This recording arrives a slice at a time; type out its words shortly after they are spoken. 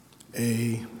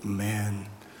Amen.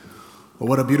 Well,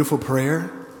 what a beautiful prayer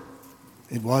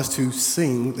it was to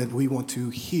sing that we want to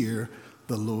hear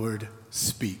the Lord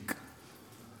speak.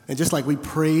 And just like we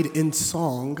prayed in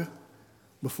song,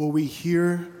 before we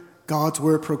hear God's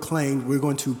word proclaimed, we're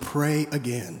going to pray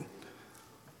again.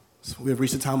 So we have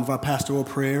reached the time of our pastoral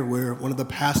prayer where one of the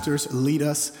pastors lead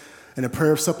us in a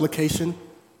prayer of supplication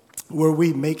where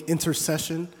we make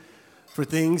intercession for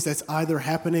things that's either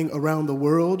happening around the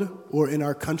world or in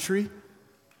our country.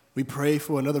 We pray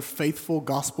for another faithful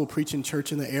gospel preaching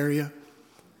church in the area.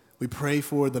 We pray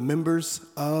for some members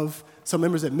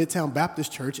at Midtown Baptist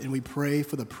Church, and we pray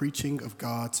for the preaching of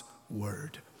God's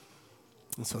word.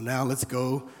 And so now let's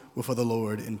go before the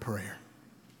Lord in prayer.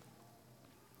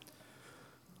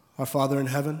 Our Father in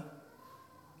heaven,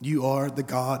 you are the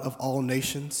God of all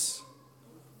nations.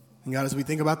 And God, as we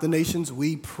think about the nations,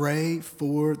 we pray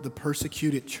for the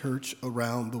persecuted church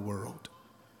around the world.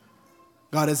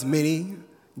 God, as many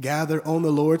gather on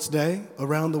the Lord's Day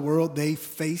around the world, they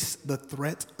face the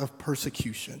threat of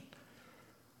persecution.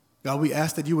 God, we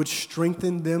ask that you would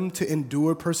strengthen them to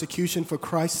endure persecution for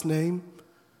Christ's name.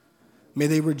 May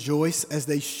they rejoice as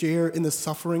they share in the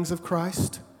sufferings of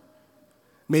Christ.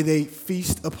 May they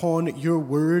feast upon your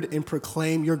word and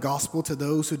proclaim your gospel to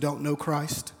those who don't know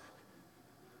Christ.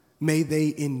 May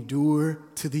they endure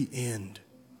to the end.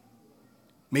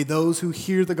 May those who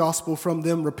hear the gospel from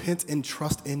them repent and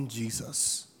trust in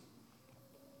Jesus.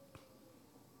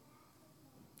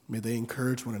 May they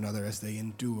encourage one another as they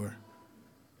endure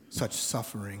such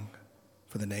suffering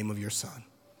for the name of your Son.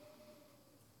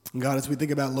 And God, as we think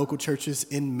about local churches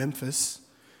in Memphis,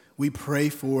 we pray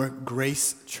for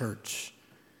Grace Church.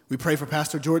 We pray for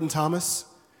Pastor Jordan Thomas.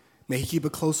 May he keep a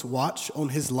close watch on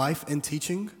his life and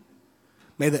teaching.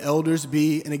 May the elders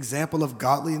be an example of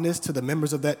godliness to the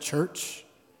members of that church.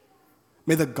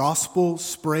 May the gospel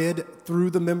spread through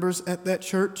the members at that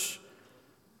church.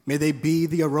 May they be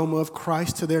the aroma of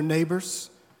Christ to their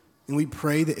neighbors. And we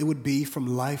pray that it would be from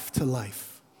life to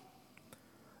life.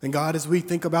 And God, as we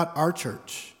think about our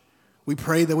church, we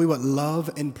pray that we would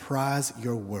love and prize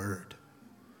your word.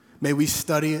 May we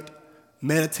study it,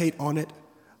 meditate on it,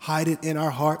 hide it in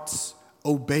our hearts,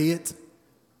 obey it,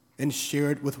 and share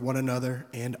it with one another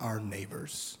and our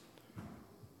neighbors.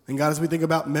 And God, as we think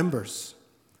about members,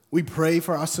 we pray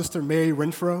for our sister Mary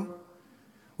Renfro.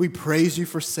 We praise you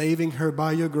for saving her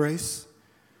by your grace.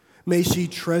 May she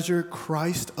treasure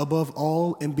Christ above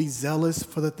all and be zealous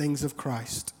for the things of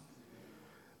Christ.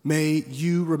 May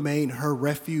you remain her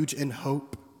refuge and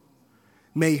hope.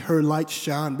 May her light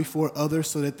shine before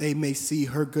others so that they may see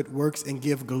her good works and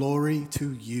give glory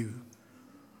to you.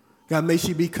 God, may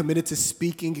she be committed to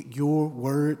speaking your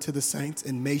word to the saints,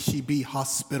 and may she be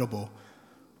hospitable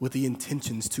with the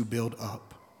intentions to build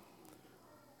up.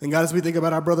 And God, as we think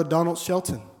about our brother Donald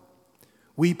Shelton,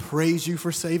 we praise you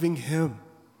for saving him.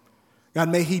 God,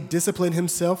 may he discipline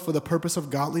himself for the purpose of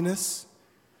godliness.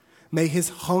 May his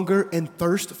hunger and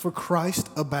thirst for Christ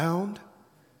abound.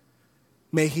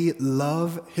 May he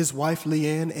love his wife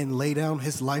Leanne and lay down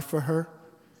his life for her.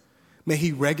 May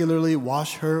he regularly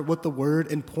wash her with the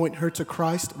word and point her to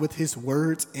Christ with his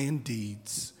words and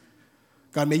deeds.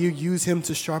 God, may you use him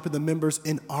to sharpen the members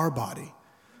in our body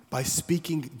by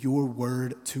speaking your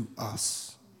word to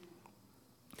us.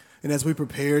 And as we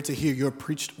prepare to hear your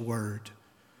preached word,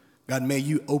 God, may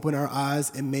you open our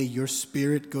eyes and may your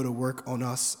spirit go to work on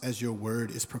us as your word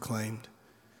is proclaimed.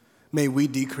 May we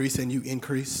decrease and you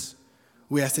increase.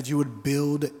 We ask that you would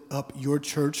build up your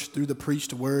church through the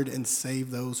preached word and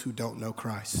save those who don't know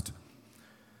Christ.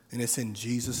 And it's in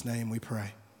Jesus' name we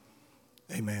pray.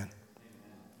 Amen.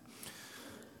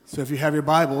 So if you have your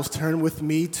Bibles, turn with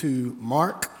me to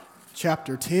Mark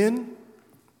chapter 10.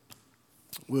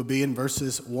 We'll be in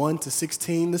verses 1 to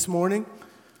 16 this morning.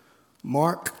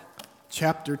 Mark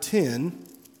chapter 10,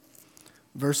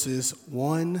 verses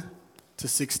 1 to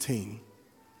 16.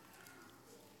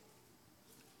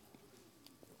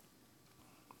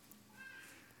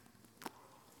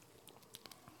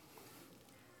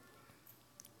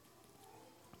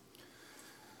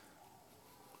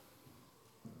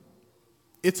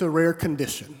 It's a rare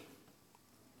condition,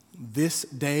 this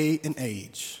day and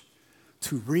age,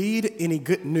 to read any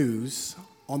good news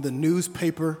on the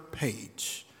newspaper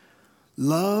page.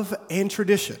 Love and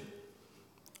tradition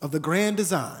of the grand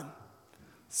design,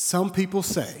 some people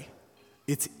say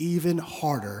it's even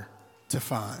harder to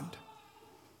find.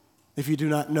 If you do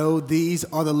not know, these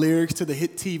are the lyrics to the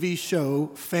hit TV show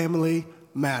Family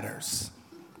Matters.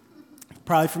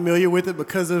 Probably familiar with it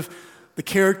because of the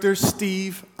character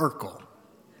Steve Urkel.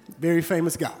 Very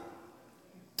famous guy.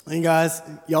 And guys,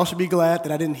 y'all should be glad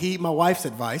that I didn't heed my wife's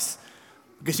advice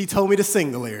because she told me to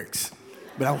sing the lyrics.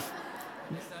 But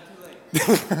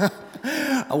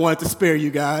I wanted to spare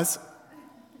you guys.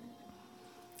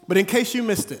 But in case you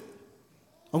missed it,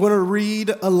 I'm going to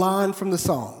read a line from the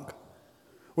song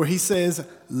where he says,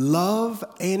 love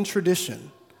and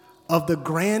tradition of the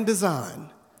grand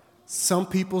design, some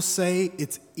people say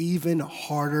it's even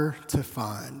harder to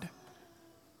find.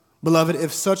 Beloved,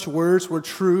 if such words were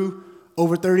true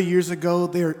over 30 years ago,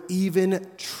 they're even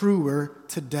truer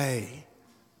today.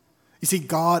 You see,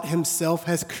 God himself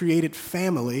has created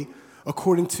family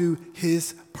according to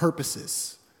his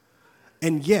purposes.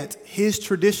 And yet, his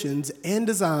traditions and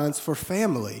designs for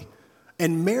family,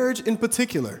 and marriage in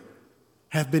particular,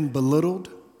 have been belittled,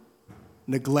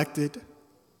 neglected,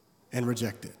 and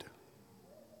rejected.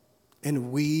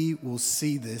 And we will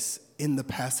see this in the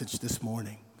passage this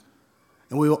morning.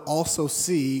 And we will also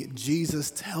see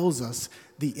Jesus tells us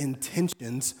the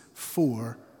intentions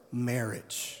for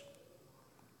marriage.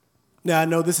 Now, I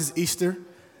know this is Easter,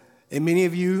 and many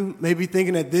of you may be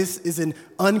thinking that this is an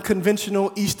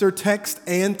unconventional Easter text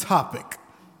and topic.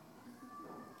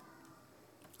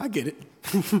 I get it.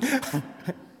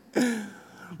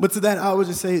 But to that, I would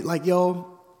just say,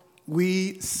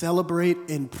 we celebrate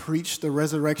and preach the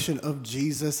resurrection of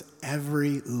Jesus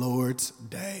every Lord's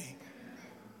Day.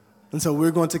 And so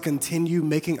we're going to continue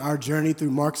making our journey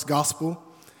through Mark's gospel.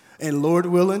 And Lord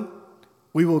willing,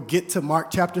 we will get to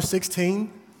Mark chapter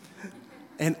 16,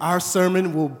 and our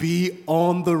sermon will be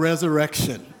on the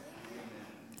resurrection.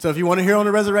 So if you want to hear on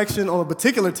the resurrection on a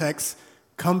particular text,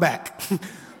 come back.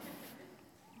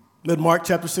 But Mark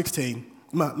chapter 16,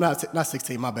 not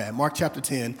 16, my bad, Mark chapter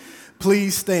 10,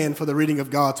 please stand for the reading of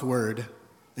God's word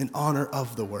in honor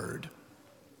of the word.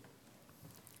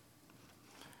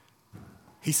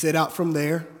 He set out from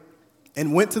there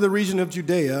and went to the region of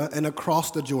Judea and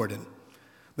across the Jordan.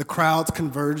 The crowds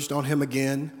converged on him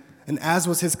again, and as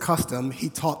was his custom, he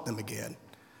taught them again.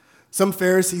 Some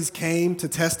Pharisees came to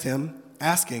test him,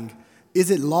 asking,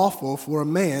 "Is it lawful for a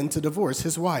man to divorce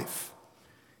his wife?"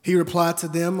 He replied to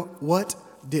them, "What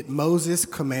did Moses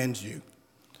command you?"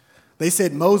 They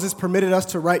said, "Moses permitted us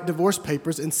to write divorce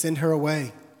papers and send her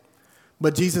away."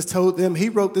 But Jesus told them, "He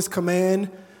wrote this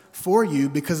command for you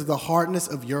because of the hardness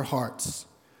of your hearts.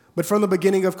 But from the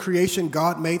beginning of creation,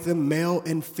 God made them male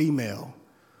and female.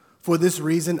 For this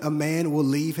reason, a man will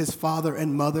leave his father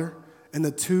and mother, and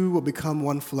the two will become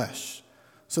one flesh.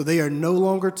 So they are no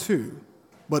longer two,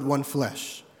 but one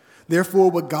flesh. Therefore,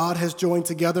 what God has joined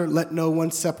together, let no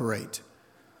one separate."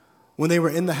 When they were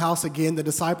in the house again, the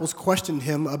disciples questioned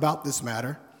him about this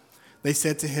matter. He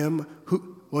said to them,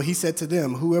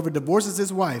 "Whoever divorces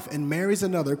his wife and marries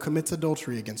another commits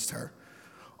adultery against her.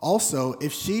 Also,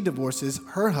 if she divorces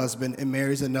her husband and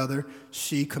marries another,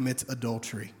 she commits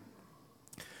adultery."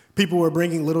 People were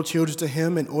bringing little children to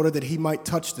him in order that he might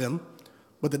touch them,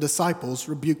 but the disciples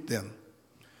rebuked them.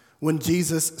 When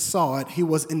Jesus saw it, he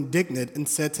was indignant and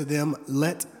said to them,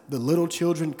 "Let the little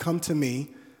children come to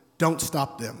me. Don't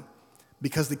stop them,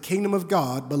 because the kingdom of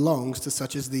God belongs to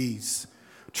such as these.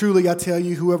 Truly, I tell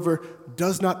you, whoever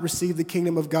does not receive the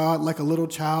kingdom of God like a little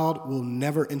child will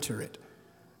never enter it."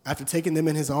 After taking them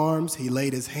in his arms, he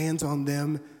laid his hands on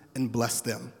them and blessed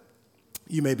them.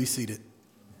 You may be seated.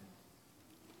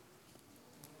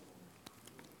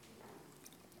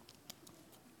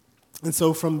 And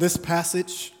so from this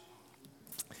passage,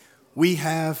 we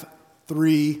have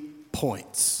 3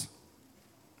 points.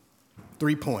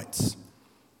 3 points.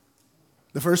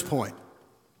 The first point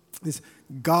is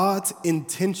God's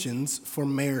intentions for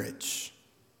marriage.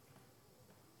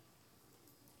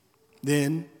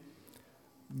 Then,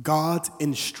 God's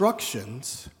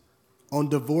instructions on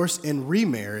divorce and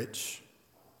remarriage.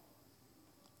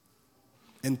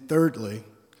 And thirdly,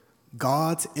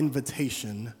 God's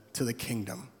invitation to the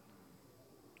kingdom.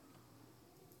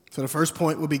 So the first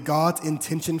point will be God's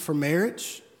intention for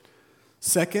marriage.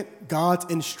 Second, God's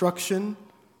instruction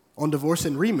on divorce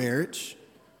and remarriage.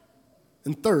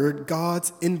 And third,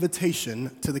 God's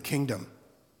invitation to the kingdom.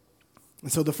 And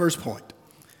so the first point,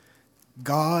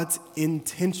 God's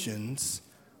intentions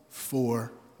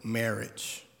for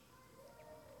marriage.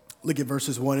 Look at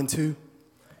verses 1 and 2.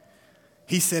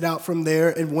 He set out from there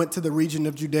and went to the region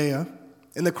of Judea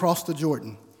and across the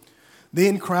Jordan.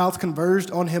 Then crowds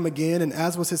converged on him again, and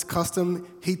as was his custom,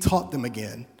 he taught them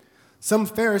again. Some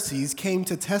Pharisees came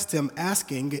to test him,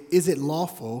 asking, "Is it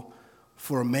lawful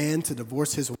for a man to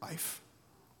divorce his wife?"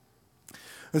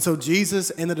 And so Jesus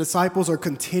and the disciples are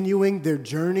continuing their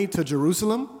journey to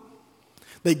Jerusalem.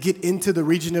 They get into the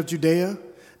region of Judea,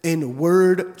 and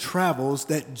word travels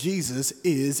that Jesus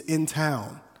is in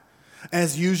town.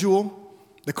 As usual,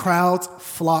 the crowds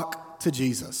flock to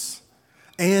Jesus.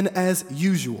 And as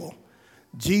usual,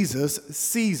 Jesus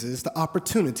seizes the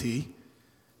opportunity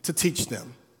to teach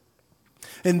them.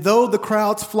 And though the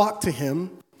crowds flock to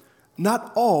him,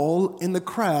 not all in the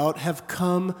crowd have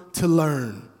come to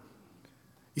learn.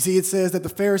 You see, it says that the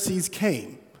Pharisees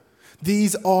came.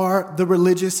 These are the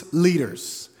religious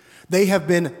leaders. They have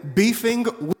been beefing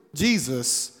with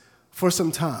Jesus for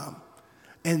some time,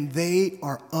 and they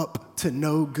are up to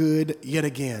no good yet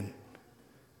again.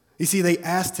 You see, they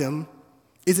asked him,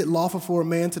 is it lawful for a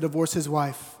man to divorce his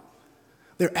wife?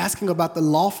 They're asking about the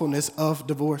lawfulness of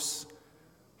divorce.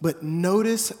 But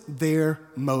notice their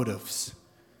motives.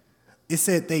 It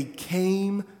said they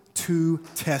came to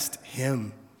test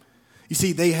him. You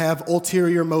see, they have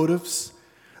ulterior motives.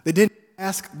 They didn't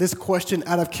ask this question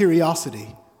out of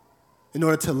curiosity in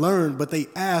order to learn, but they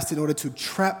asked in order to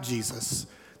trap Jesus,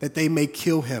 that they may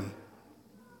kill him.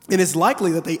 And it's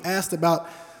likely that they asked about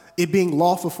it being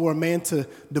lawful for a man to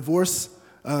divorce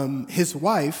his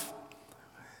wife.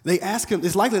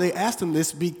 It's likely they asked him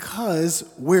this because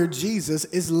where Jesus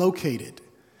is located.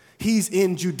 He's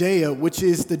in Judea, which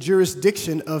is the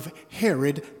jurisdiction of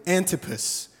Herod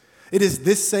Antipas. It is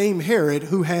this same Herod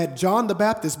who had John the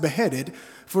Baptist beheaded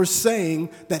for saying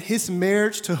that his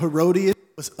marriage to Herodias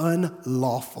was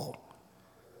unlawful.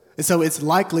 And so it's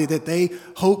likely that they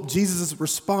hoped Jesus'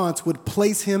 response would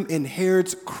place him in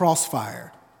Herod's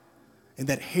crossfire and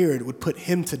that Herod would put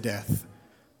him to death,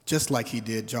 just like he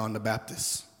did John the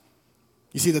Baptist.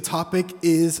 You see, the topic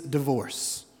is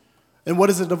divorce. And what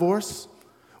is a divorce?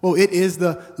 Well, it is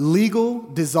the legal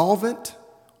dissolvement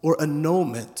or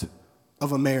annulment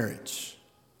of a marriage.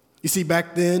 You see,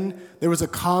 back then, there was a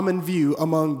common view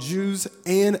among Jews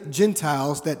and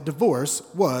Gentiles that divorce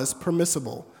was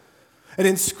permissible. And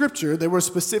in Scripture, there were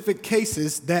specific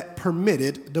cases that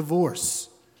permitted divorce.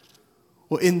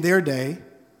 Well, in their day,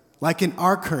 like in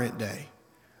our current day,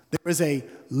 there is a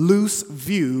loose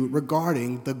view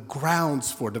regarding the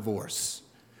grounds for divorce.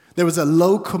 There was a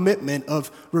low commitment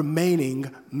of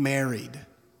remaining married.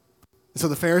 So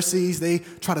the Pharisees, they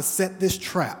try to set this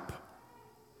trap.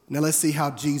 Now let's see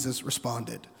how Jesus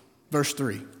responded. Verse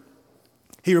 3.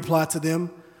 He replied to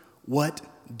them, "What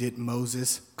did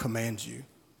Moses command you?"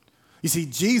 You see,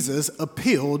 Jesus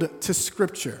appealed to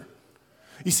Scripture.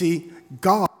 You see,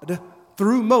 God,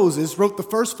 through Moses, wrote the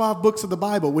first 5 books of the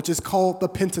Bible, which is called the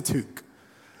Pentateuch,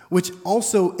 which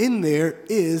also in there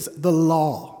is the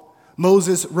law.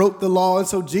 Moses wrote the law, and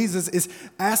so Jesus is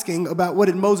asking about what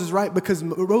did Moses write, because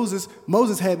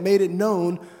Moses had made it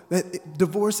known that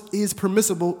divorce is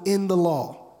permissible in the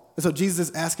law. And so Jesus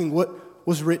is asking what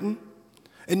was written.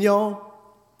 And y'all,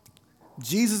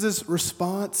 Jesus'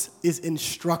 response is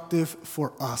instructive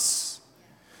for us.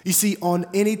 You see, on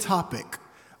any topic,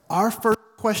 our first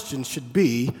question should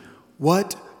be,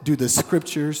 what do the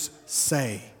Scriptures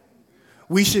say?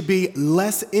 We should be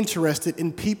less interested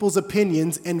in people's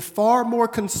opinions and far more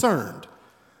concerned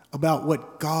about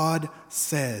what God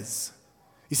says.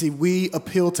 You see, we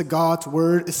appeal to God's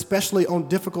word, especially on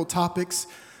difficult topics,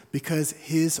 because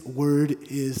his word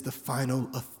is the final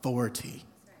authority.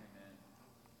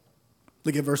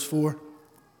 Look at verse 4.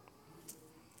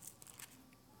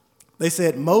 They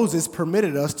said, Moses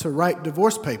permitted us to write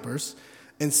divorce papers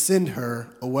and send her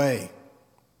away.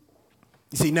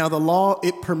 You see, now the law,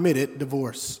 it permitted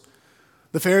divorce.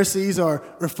 The Pharisees are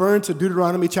referring to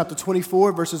Deuteronomy chapter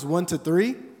 24, verses 1 to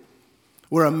 3,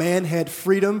 where a man had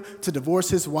freedom to divorce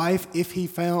his wife if he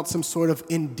found some sort of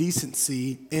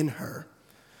indecency in her.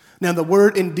 Now, the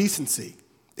word indecency,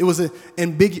 it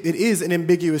is an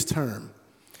ambiguous term.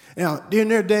 Now, during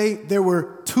their day, there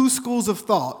were 2 schools of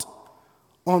thought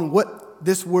on what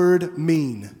this word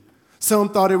mean. Some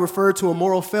thought it referred to a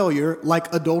moral failure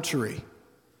like adultery.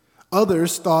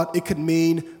 Others thought it could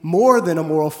mean more than a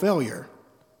moral failure,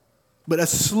 but a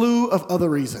slew of other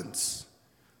reasons.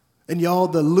 And y'all,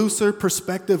 the looser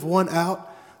perspective won out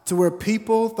to where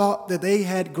people thought that they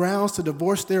had grounds to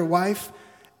divorce their wife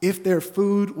if their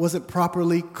food wasn't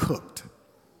properly cooked.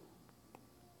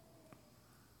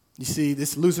 You see,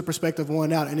 this looser perspective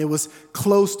won out, and it was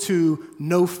close to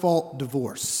no-fault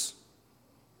divorce.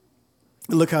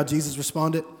 And look how Jesus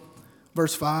responded.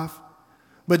 Verse 5.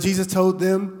 But Jesus told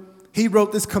them, he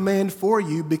wrote this command for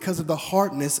you because of the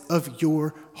hardness of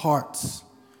your hearts.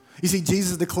 You see,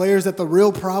 Jesus declares that the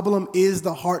real problem is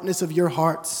the hardness of your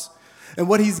hearts. And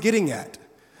what he's getting at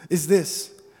is this,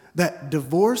 that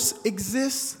divorce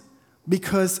exists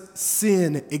because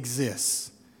sin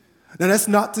exists. Now, that's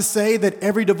not to say that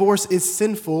every divorce is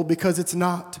sinful, because it's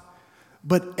not.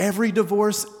 But every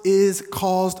divorce is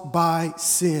caused by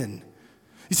sin.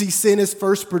 You see, sin is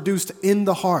first produced in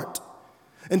the heart.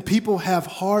 And people have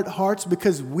hard hearts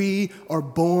because we are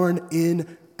born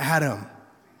in Adam.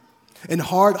 And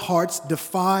hard hearts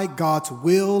defy God's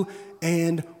will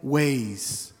and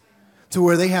ways, to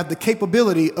where they have the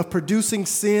capability of producing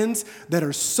sins that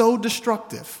are so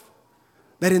destructive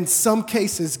that in some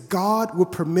cases God will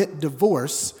permit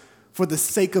divorce for the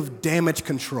sake of damage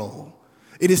control.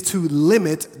 It is to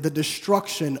limit the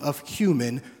destruction of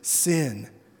human sin,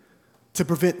 to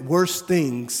prevent worse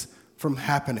things from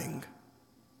happening.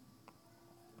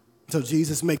 So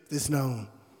Jesus makes this known.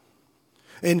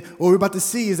 And what we're about to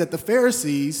see is that the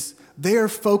Pharisees, they're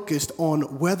focused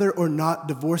on whether or not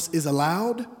divorce is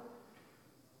allowed. And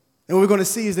what we're going to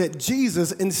see is that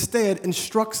Jesus instead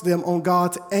instructs them on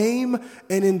God's aim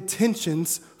and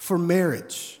intentions for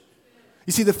marriage.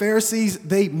 You see, the Pharisees,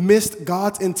 they missed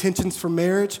God's intentions for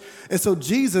marriage, and so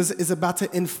Jesus is about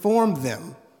to inform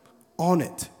them on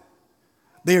it.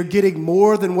 They are getting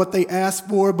more than what they asked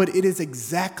for, but it is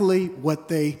exactly what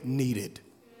they needed.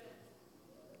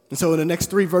 And so in the next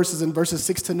 3 verses, in verses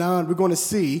 6 to 9, we're going to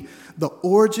see the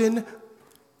origin,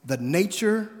 the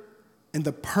nature, and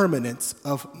the permanence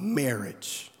of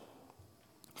marriage.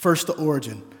 First, the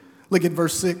origin. Look at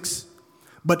verse 6.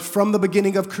 But from the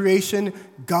beginning of creation,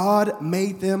 God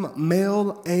made them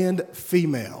male and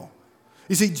female.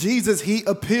 You see, Jesus, he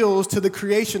appeals to the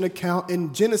creation account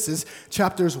in Genesis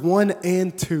chapters 1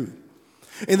 and 2.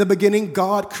 In the beginning,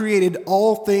 God created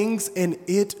all things, and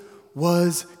it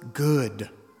was good.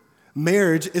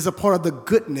 Marriage is a part of the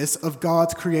goodness of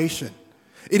God's creation.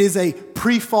 It is a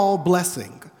pre-fall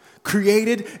blessing,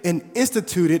 created and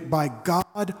instituted by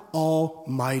God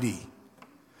Almighty.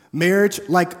 Marriage,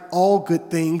 like all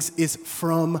good things, is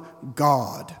from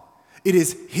God. It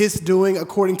is His doing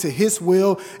according to His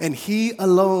will, and He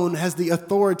alone has the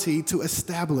authority to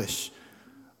establish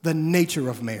the nature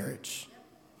of marriage.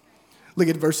 Look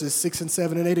at verses 6 and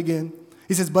 7 and 8 again.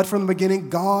 He says, but from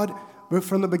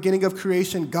the beginning of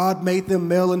creation, God made them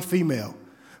male and female.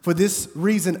 For this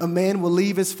reason, a man will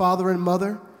leave his father and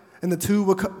mother, and the two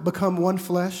will become one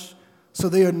flesh. So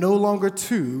they are no longer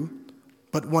two,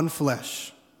 but one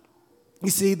flesh. You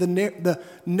see, the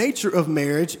nature of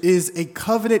marriage is a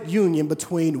covenant union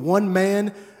between one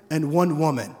man and one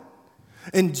woman.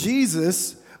 And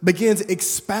Jesus begins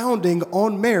expounding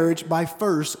on marriage by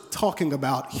first talking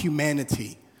about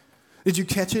humanity. Did you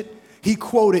catch it? He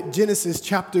quoted Genesis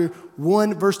chapter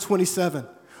 1, verse 27,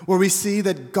 where we see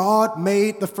that God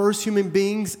made the first human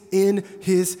beings in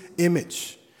His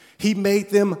image. He made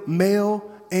them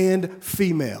male and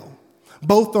female.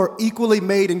 Both are equally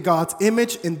made in God's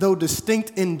image, and though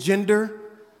distinct in gender,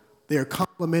 they are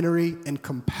complementary and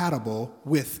compatible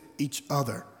with each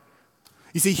other.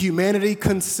 You see, humanity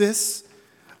consists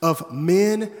of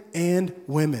men and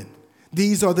women.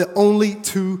 These are the only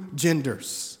two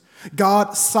genders.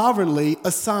 God sovereignly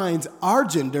assigns our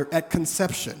gender at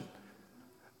conception,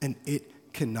 and it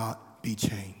cannot be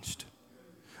changed.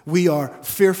 We are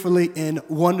fearfully and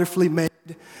wonderfully made.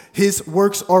 His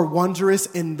works are wondrous,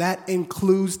 and that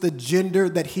includes the gender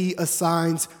that He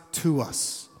assigns to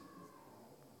us.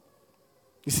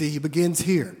 You see, He begins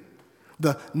here.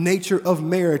 The nature of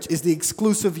marriage is the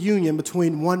exclusive union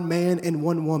between one man and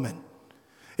one woman.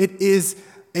 It is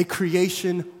a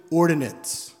creation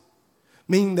ordinance,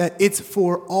 meaning that it's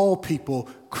for all people,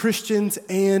 Christians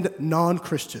and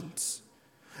non-Christians.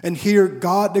 And here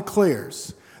God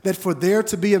declares that for there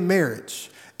to be a marriage,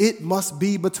 it must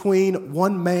be between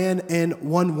one man and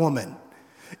one woman.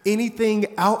 Anything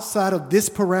outside of this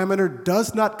parameter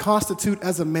does not constitute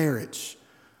as a marriage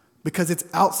because it's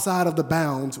outside of the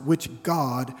bounds which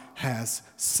God has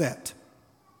set.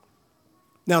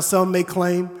 Now, some may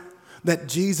claim that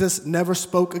Jesus never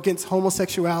spoke against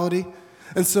homosexuality,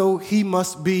 and so He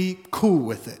must be cool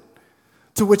with it.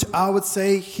 To which I would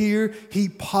say here, He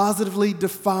positively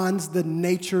defines the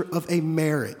nature of a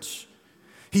marriage.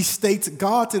 He states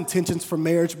God's intentions for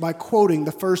marriage by quoting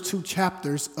the first 2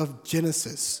 chapters of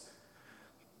Genesis.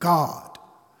 God,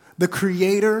 the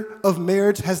creator of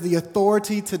marriage, has the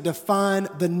authority to define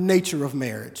the nature of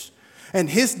marriage. And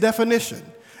His definition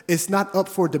is not up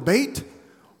for debate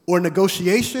or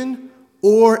negotiation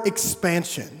or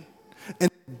expansion. And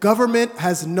government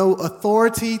has no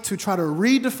authority to try to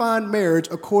redefine marriage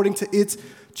according to its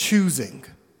choosing.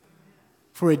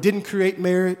 For it didn't create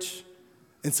marriage,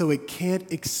 and so it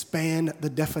can't expand the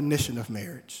definition of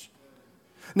marriage.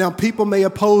 Now, people may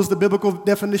oppose the biblical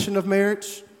definition of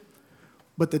marriage,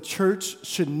 but the church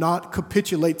should not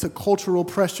capitulate to cultural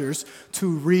pressures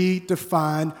to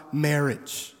redefine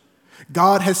marriage.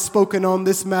 God has spoken on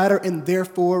this matter, and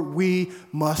therefore we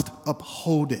must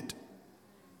uphold it.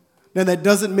 Now, that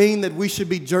doesn't mean that we should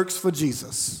be jerks for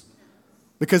Jesus,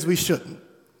 because we shouldn't.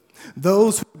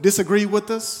 Those who disagree with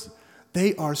us,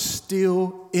 they are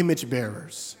still image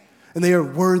bearers, and they are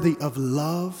worthy of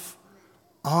love,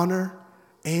 honor,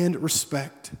 and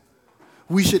respect.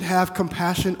 We should have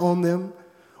compassion on them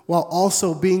while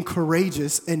also being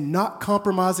courageous and not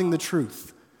compromising the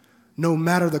truth, no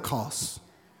matter the cost.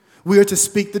 We are to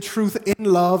speak the truth in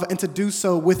love and to do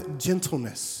so with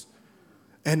gentleness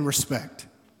and respect.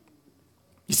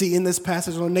 You see, in this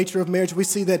passage on the nature of marriage, we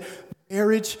see that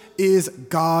marriage is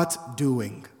God's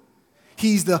doing.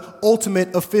 He's the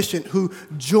ultimate officiant who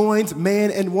joins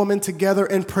man and woman together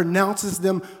and pronounces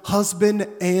them husband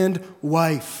and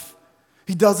wife.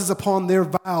 He does this upon their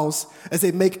vows as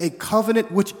they make a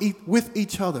covenant with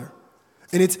each other,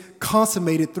 and it's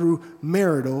consummated through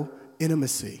marital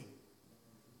intimacy.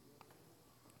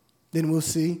 Then we'll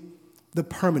see the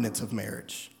permanence of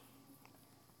marriage.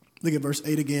 Look at verse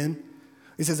 8 again.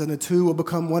 It says, "And the two will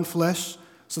become one flesh,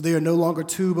 so they are no longer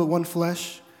two but one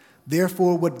flesh.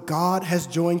 Therefore, what God has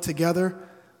joined together,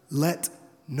 let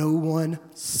no one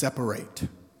separate."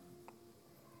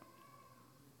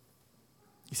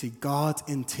 You see, God's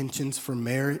intentions for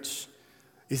marriage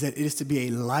is that it is to be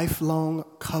a lifelong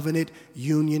covenant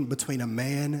union between a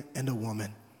man and a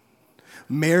woman.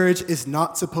 Marriage is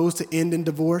not supposed to end in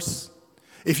divorce.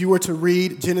 If you were to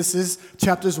read Genesis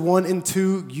chapters 1 and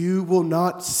 2, you will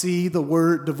not see the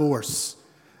word divorce.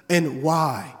 And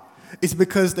why? It's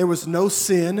because there was no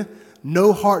sin,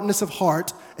 no hardness of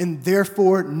heart, and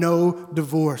therefore no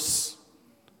divorce.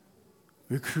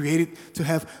 We're created to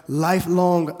have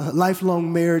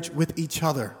lifelong marriage with each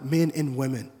other, men and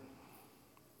women.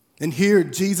 And here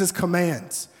Jesus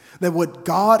commands that what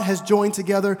God has joined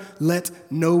together, let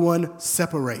no one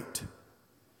separate.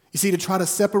 You see, to try to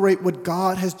separate what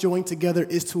God has joined together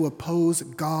is to oppose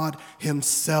God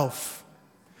himself.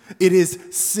 It is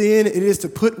sin. It is to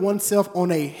put oneself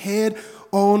on a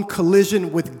head-on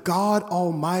collision with God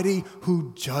Almighty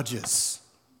who judges.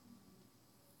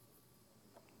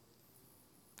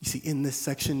 You see, in this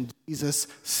section, Jesus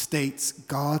states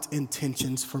God's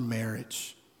intentions for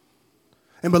marriage.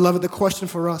 And beloved, the question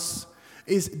for us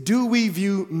is, do we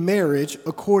view marriage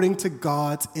according to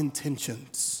God's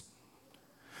intentions?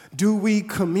 Do we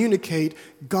communicate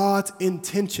God's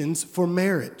intentions for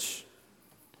marriage?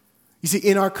 You see,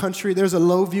 in our country, there's a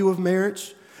low view of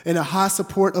marriage and a high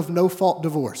support of no-fault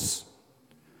divorce.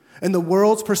 And the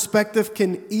world's perspective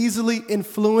can easily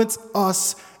influence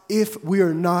us if we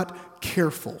are not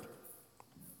careful.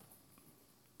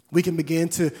 We can begin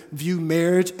to view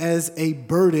marriage as a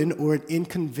burden or an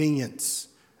inconvenience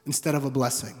instead of a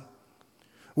blessing,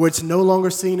 where it's no longer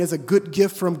seen as a good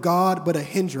gift from God, but a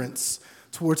hindrance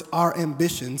towards our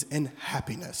ambitions and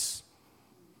happiness.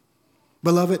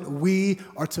 Beloved, we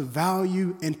are to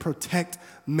value and protect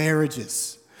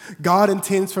marriages. God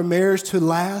intends for marriage to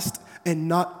last and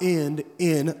not end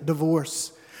in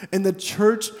divorce. And the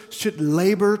church should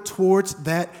labor towards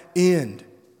that end.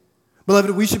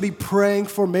 Beloved, we should be praying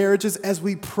for marriages as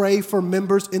we pray for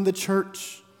members in the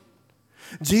church.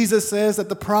 Jesus says that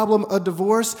the problem of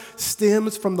divorce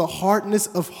stems from the hardness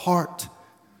of heart.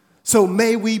 So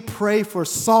may we pray for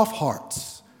soft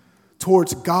hearts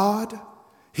towards God,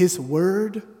 His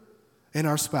Word, and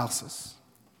our spouses.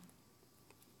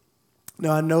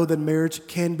 Now, I know that marriage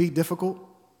can be difficult,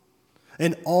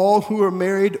 and all who are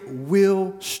married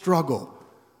will struggle,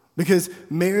 because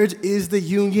marriage is the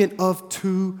union of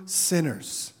two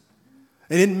sinners.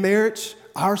 And in marriage,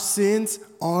 our sins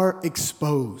are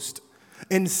exposed,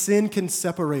 and sin can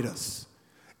separate us.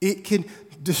 It can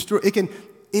destroy, it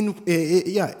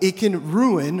can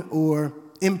ruin or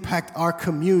impact our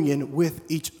communion with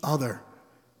each other.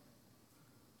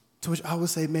 To which I would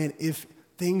say, man, if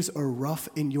things are rough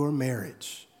in your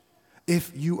marriage,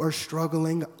 if you are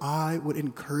struggling, I would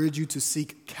encourage you to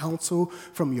seek counsel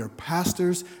from your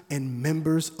pastors and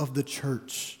members of the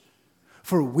church.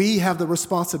 For we have the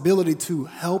responsibility to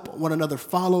help one another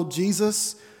follow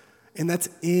Jesus, and that's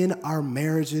in our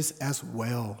marriages as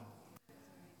well.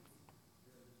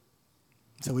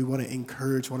 So we want to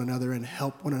encourage one another and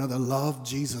help one another love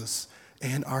Jesus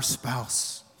and our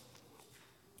spouse.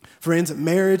 Friends,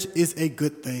 marriage is a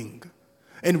good thing,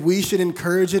 and we should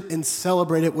encourage it and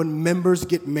celebrate it when members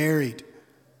get married.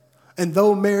 And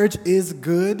though marriage is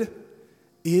good,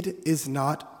 it is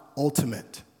not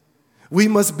ultimate. We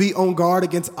must be on guard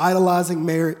against idolizing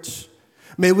marriage.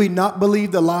 May we not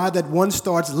believe the lie that one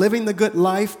starts living the good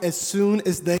life as soon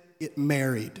as they get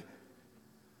married.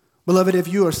 Beloved, if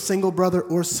you are a single brother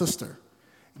or sister,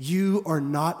 you are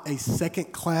not a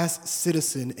second-class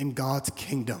citizen in God's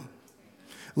kingdom.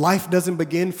 Life doesn't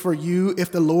begin for you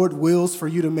if the Lord wills for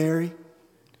you to marry.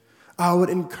 I would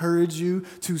encourage you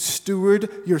to steward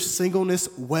your singleness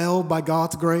well by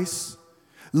God's grace,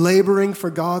 laboring for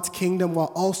God's kingdom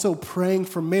while also praying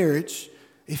for marriage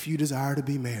if you desire to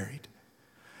be married.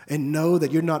 And know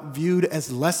that you're not viewed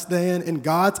as less than in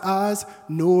God's eyes,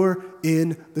 nor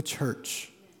in the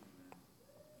church.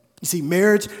 You see,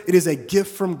 marriage, it is a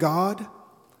gift from God.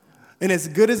 And as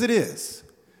good as it is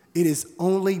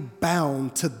only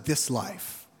bound to this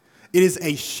life. It is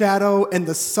a shadow, and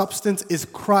the substance is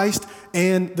Christ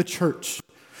and the church.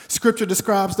 Scripture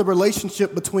describes the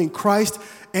relationship between Christ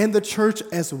and the church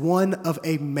as one of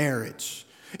a marriage.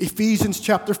 Ephesians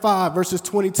chapter 5, verses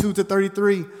 22 to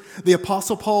 33, the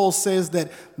Apostle Paul says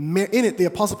that marriage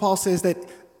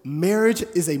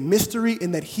is a mystery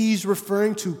and that he's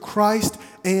referring to Christ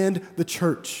and the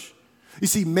church. You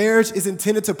see, marriage is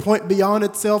intended to point beyond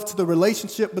itself to the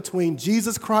relationship between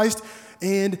Jesus Christ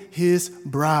and his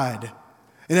bride.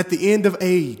 And at the end of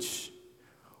age,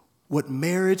 what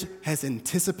marriage has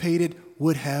anticipated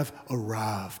would have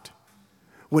arrived.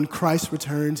 When Christ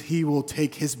returns, he will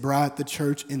take his bride, the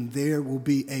church, and there will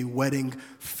be a wedding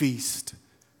feast.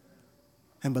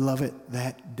 And beloved,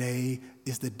 that day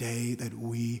is the day that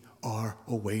we are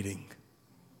awaiting.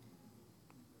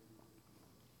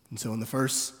 And so in the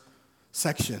first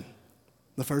section,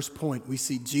 the first point, we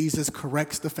see Jesus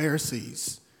corrects the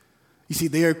Pharisees. You see,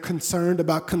 they are concerned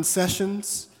about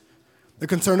concessions. They're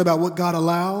concerned about what God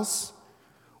allows,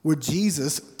 where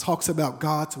Jesus talks about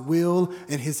God's will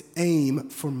and his aim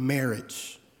for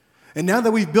marriage. And now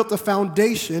that we've built a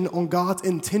foundation on God's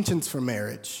intentions for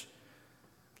marriage,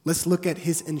 let's look at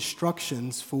his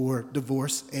instructions for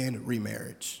divorce and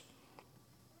remarriage.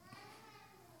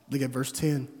 Look at verse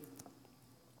 10.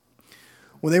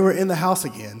 When they were in the house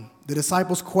again, the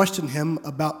disciples questioned him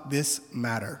about this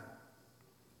matter.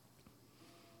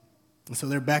 And so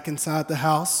they're back inside the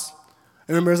house.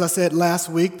 Remember, as I said last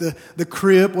week, the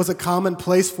crib was a common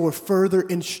place for further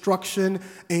instruction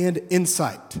and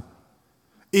insight.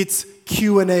 It's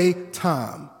Q&A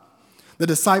time. The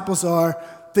disciples are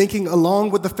thinking along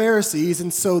with the Pharisees,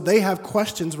 and so they have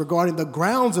questions regarding the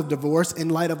grounds of divorce in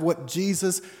light of what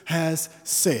Jesus has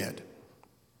said.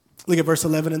 Look at verse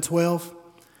 11 and 12.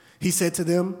 He said to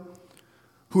them,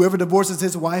 "Whoever divorces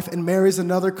his wife and marries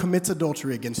another commits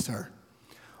adultery against her.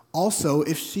 Also,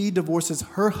 if she divorces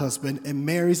her husband and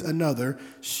marries another,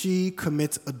 she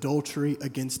commits adultery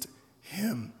against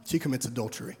him." She commits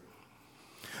adultery.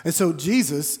 And so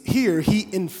Jesus here, he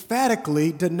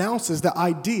emphatically denounces the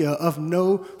idea of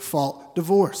no-fault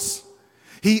divorce.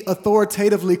 He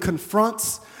authoritatively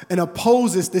confronts and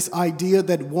opposes this idea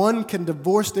that one can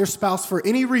divorce their spouse for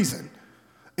any reason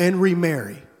and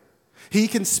remarry. He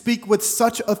can speak with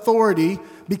such authority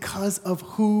because of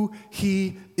who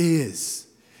he is.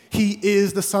 He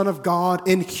is the Son of God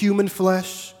in human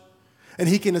flesh, and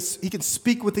he can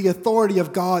speak with the authority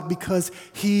of God because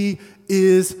he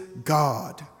is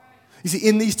God. You see,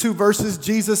 in these two verses,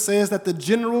 Jesus says that the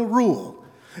general rule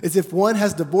is if one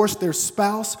has divorced their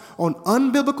spouse on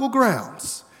unbiblical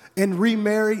grounds and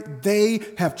remarry, they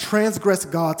have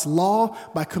transgressed God's law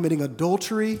by committing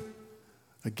adultery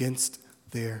against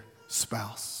their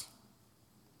spouse.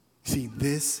 See,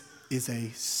 this is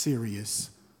a serious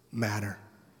matter.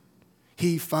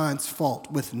 He finds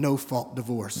fault with no-fault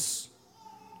divorce.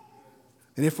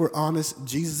 And if we're honest,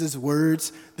 Jesus'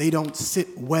 words, they don't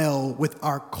sit well with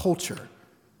our culture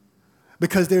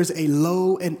because there's a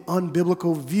low and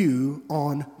unbiblical view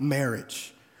on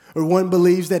marriage. Or one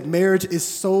believes that marriage is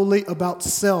solely about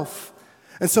self,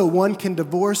 and so one can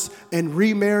divorce and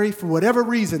remarry for whatever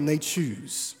reason they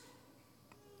choose.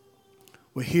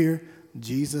 Well, here,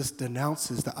 Jesus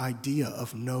denounces the idea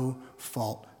of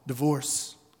no-fault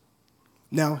divorce.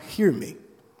 Now, hear me.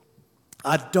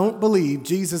 I don't believe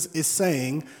Jesus is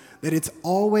saying that it's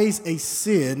always a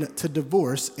sin to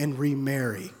divorce and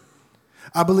remarry.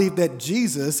 I believe that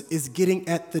Jesus is getting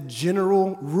at the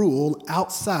general rule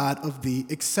outside of the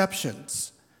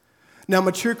exceptions. Now,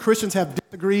 mature Christians have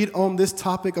disagreed on this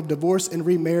topic of divorce and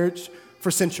remarriage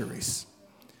for centuries.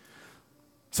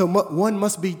 So one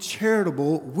must be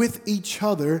charitable with each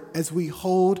other as we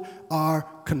hold our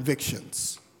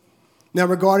convictions. Now,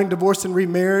 regarding divorce and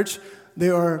remarriage,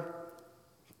 there are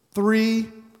three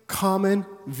common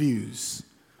views.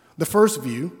 The first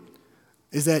view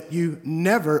is that you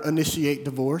never initiate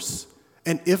divorce,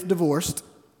 and if divorced,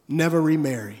 never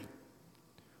remarry.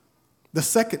 The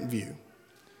second view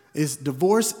is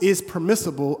divorce is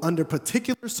permissible under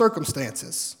particular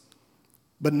circumstances,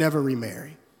 but never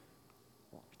remarry.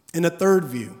 And the third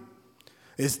view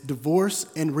is divorce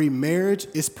and remarriage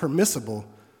is permissible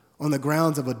on the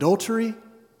grounds of adultery,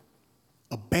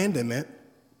 abandonment,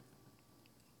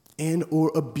 and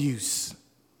or abuse.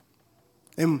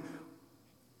 And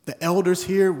the elders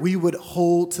here, we would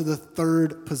hold to the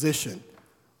third position,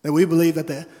 that we believe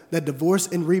that divorce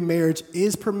and remarriage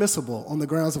is permissible on the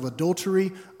grounds of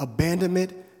adultery,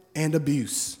 abandonment, and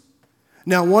abuse.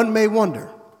 Now, one may wonder,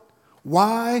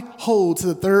 why hold to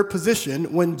the third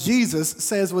position when Jesus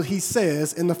says what he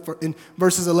says in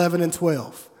verses 11 and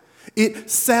 12? It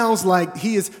sounds like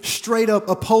he is straight up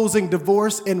opposing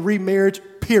divorce and remarriage,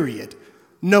 period.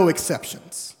 No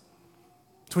exceptions.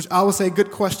 To which I would say,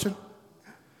 good question.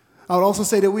 I would also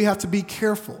say that we have to be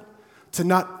careful to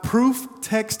not proof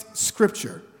text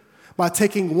Scripture by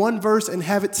taking one verse and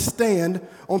have it stand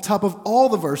on top of all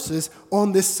the verses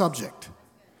on this subject.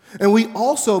 And we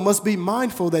also must be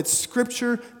mindful that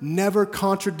Scripture never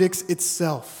contradicts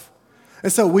itself.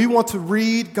 And so we want to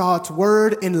read God's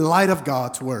word in light of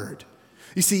God's word.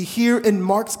 You see, here in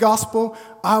Mark's gospel,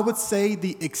 I would say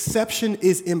the exception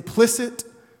is implicit,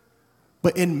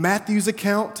 but in Matthew's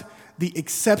account, the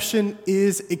exception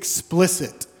is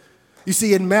explicit. You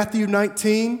see, in Matthew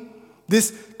 19,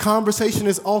 this conversation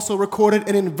is also recorded,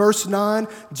 and in verse 9,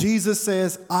 Jesus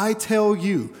says, I tell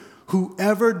you,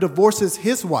 whoever divorces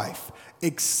his wife,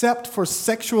 except for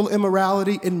sexual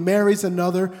immorality, and marries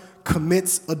another,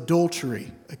 commits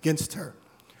adultery against her.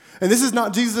 And this is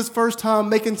not Jesus' first time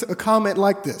making a comment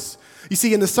like this. You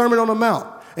see, in the Sermon on the Mount,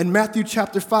 in Matthew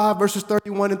chapter 5, verses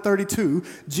 31 and 32,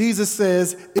 Jesus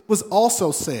says, it was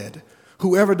also said,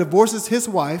 whoever divorces his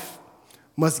wife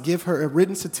must give her a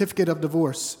written certificate of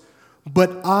divorce.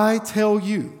 But I tell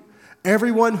you,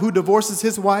 everyone who divorces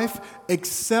his wife,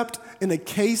 except in a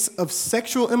case of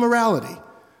sexual immorality,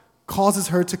 causes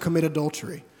her to commit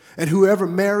adultery. And whoever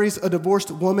marries a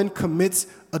divorced woman commits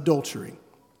adultery.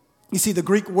 You see, the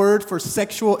Greek word for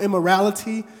sexual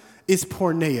immorality is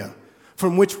porneia,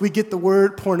 from which we get the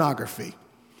word pornography.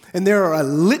 And there are a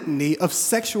litany of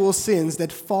sexual sins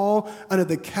that fall under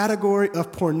the category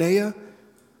of porneia,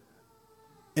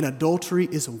 and adultery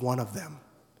is one of them.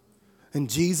 And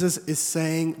Jesus is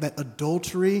saying that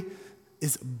adultery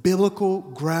is biblical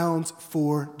grounds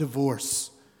for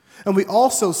divorce. And we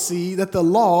also see that the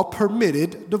law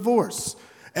permitted divorce.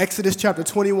 Exodus chapter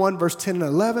 21, verse 10 and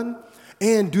 11,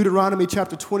 and Deuteronomy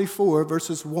chapter 24,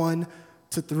 verses 1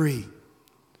 to 3.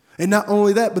 And not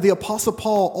only that, but the Apostle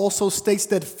Paul also states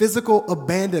that physical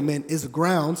abandonment is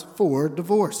grounds for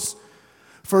divorce.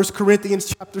 1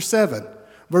 Corinthians chapter 7,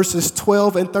 verses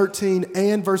 12 and 13,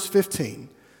 and verse 15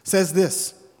 says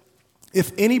this,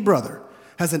 if any brother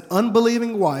has an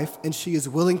unbelieving wife and she is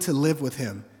willing to live with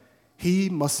him, he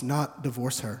must not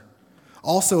divorce her.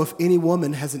 Also, if any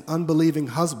woman has an unbelieving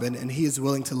husband and he is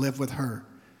willing to live with her,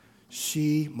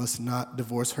 she must not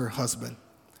divorce her husband.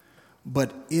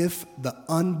 But if the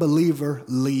unbeliever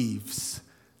leaves,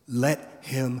 let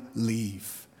him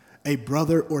leave. A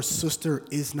brother or sister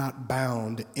is not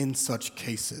bound in such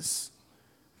cases.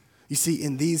 You see,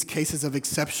 in these cases of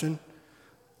exception,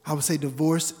 I would say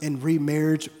divorce and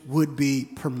remarriage would be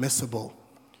permissible.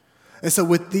 And so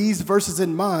with these verses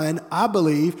in mind, I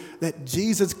believe that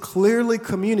Jesus clearly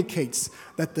communicates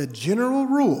that the general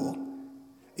rule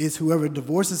is whoever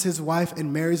divorces his wife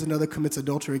and marries another commits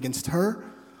adultery against her.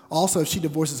 Also, if she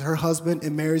divorces her husband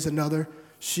and marries another,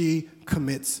 she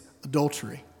commits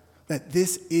adultery. That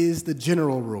this is the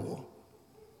general rule.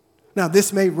 Now,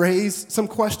 this may raise some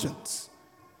questions.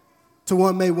 So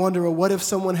one may wonder, well, what if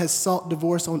someone has sought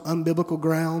divorce on unbiblical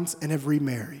grounds and have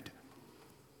remarried?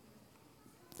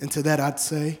 And to that I'd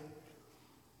say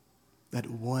that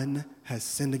one has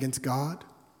sinned against God,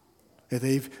 that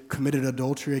they've committed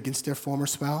adultery against their former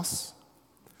spouse.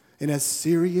 And as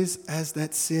serious as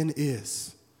that sin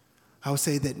is, I would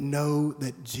say that know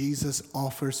that Jesus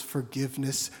offers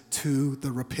forgiveness to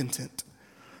the repentant.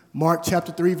 Mark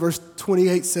chapter 3, verse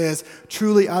 28 says,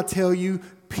 truly I tell you,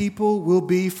 people will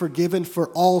be forgiven for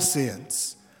all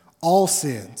sins,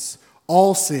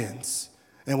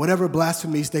 and whatever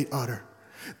blasphemies they utter.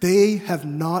 They have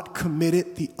not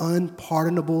committed the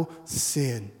unpardonable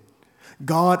sin.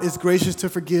 God is gracious to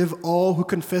forgive all who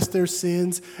confess their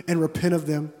sins and repent of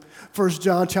them. 1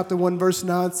 John chapter 1, verse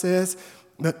 9 says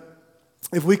that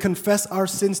if we confess our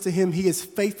sins to him, he is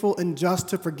faithful and just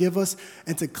to forgive us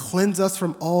and to cleanse us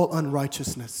from all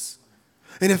unrighteousness.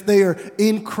 And if they are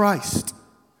in Christ,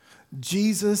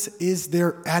 Jesus is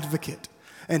their advocate,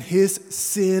 and his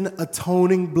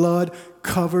sin-atoning blood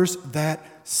covers that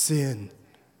sin.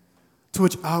 To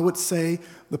which I would say,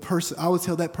 I would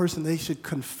tell that person they should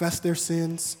confess their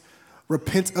sins,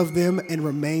 repent of them, and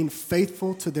remain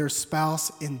faithful to their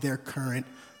spouse in their current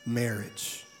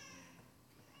marriage.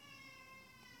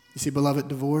 You see, beloved,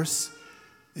 divorce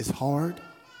is hard,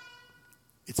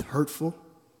 it's hurtful,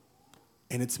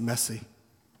 and it's messy.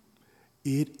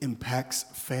 It impacts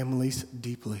families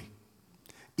deeply,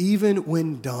 even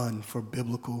when done for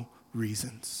biblical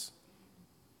reasons.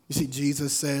 You see,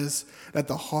 Jesus says that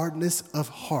the hardness of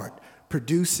heart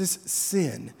produces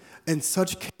sin in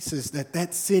such cases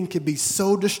that sin can be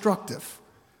so destructive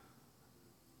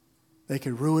they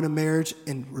can ruin a marriage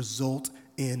and result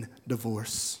in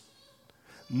divorce.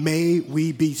 May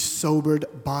we be sobered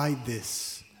by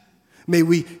this. May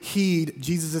we heed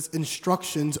Jesus'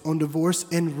 instructions on divorce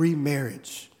and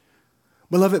remarriage.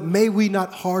 Beloved, may we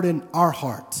not harden our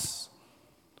hearts.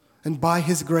 And by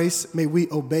his grace, may we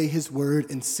obey his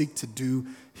word and seek to do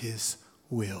his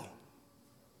will.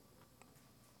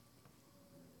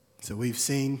 So we've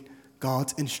seen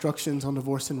God's instructions on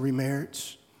divorce and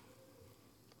remarriage.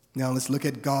 Now let's look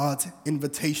at God's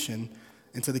invitation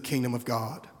into the kingdom of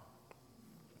God.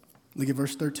 Look at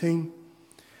verse 13.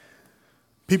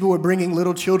 People were bringing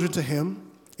little children to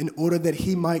him in order that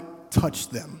he might touch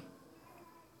them.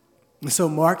 And so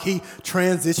Mark, he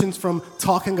transitions from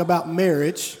talking about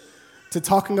marriage to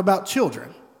talking about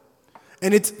children.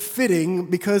 And it's fitting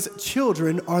because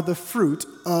children are the fruit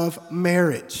of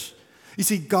marriage. You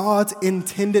see, God's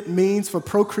intended means for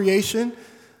procreation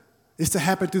is to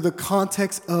happen through the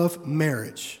context of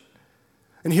marriage.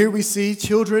 And here we see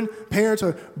parents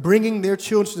are bringing their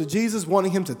children to Jesus,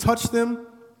 wanting him to touch them.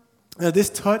 This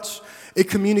touch, it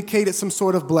communicated some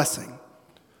sort of blessing.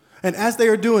 And as they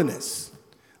are doing this,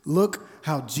 look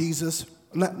how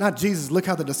look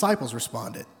how the disciples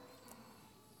responded.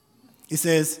 It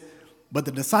says, but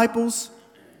the disciples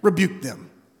rebuked them.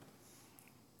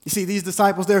 You see, these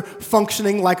disciples, they're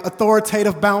functioning like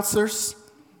authoritative bouncers,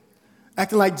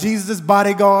 acting like Jesus'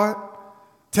 bodyguard,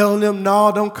 telling them,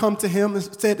 no, don't come to him.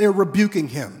 Instead, they're rebuking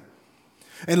him.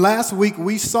 And last week,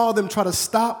 we saw them try to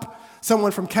stop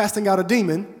someone from casting out a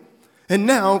demon, and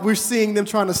now we're seeing them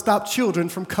trying to stop children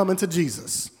from coming to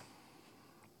Jesus.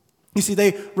 You see,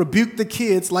 they rebuke the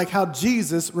kids like how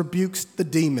Jesus rebukes the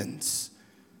demons.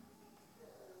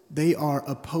 They are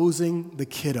opposing the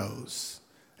kiddos.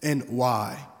 And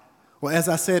why? Well, as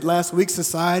I said last week,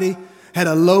 society had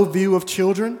a low view of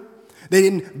children. They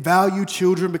didn't value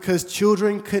children because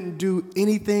children couldn't do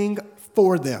anything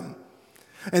for them.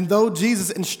 And though Jesus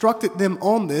instructed them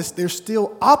on this, they're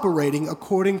still operating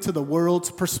according to the world's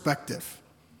perspective.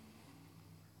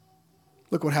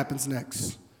 Look what happens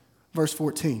next. Verse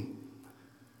 14.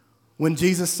 When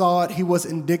Jesus saw it, he was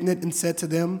indignant and said to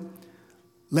them,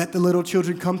 let the little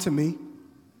children come to me.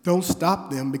 Don't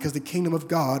stop them, because the kingdom of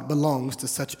God belongs to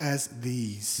such as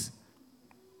these.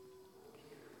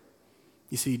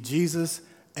 You see, Jesus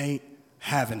ain't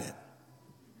having it.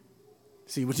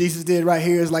 See, what Jesus did right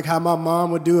here is like how my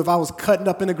mom would do if I was cutting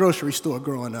up in the grocery store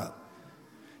growing up.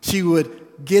 She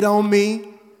would get on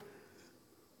me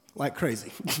like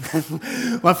crazy.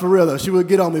 But for real, though, she would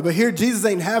get on me. But here, Jesus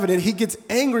ain't having it. He gets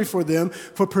angry for them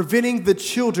for preventing the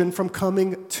children from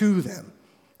coming to him.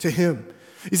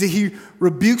 You see, he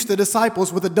rebukes the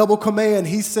disciples with a double command.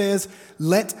 He says,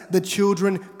 let the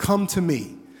children come to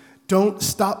me. Don't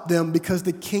stop them, because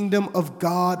the kingdom of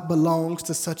God belongs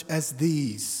to such as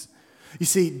these. You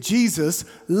see, Jesus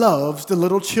loves the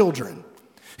little children.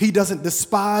 He doesn't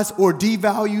despise or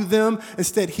devalue them.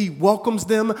 Instead, he welcomes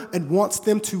them and wants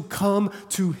them to come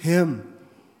to him.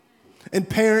 And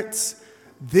parents,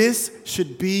 this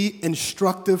should be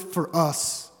instructive for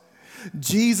us.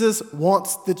 Jesus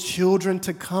wants the children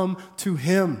to come to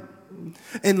him.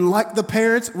 And like the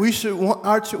parents, we should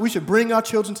bring our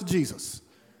children to Jesus.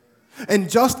 And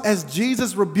just as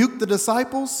Jesus rebuked the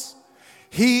disciples,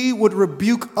 he would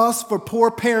rebuke us for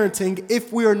poor parenting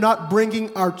if we are not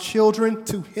bringing our children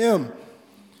to him.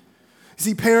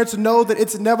 See, parents, know that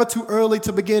it's never too early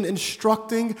to begin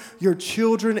instructing your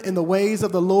children in the ways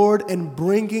of the Lord and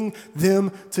bringing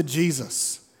them to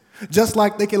Jesus. Just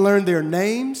like they can learn their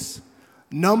names,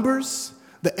 numbers,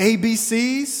 the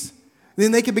ABCs,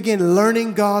 then they can begin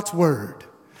learning God's word.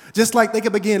 Just like they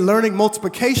can begin learning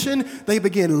multiplication, they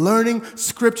begin learning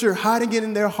scripture, hiding it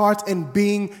in their hearts and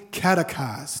being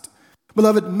catechized.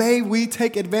 Beloved, may we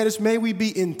take advantage, may we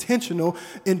be intentional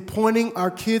in pointing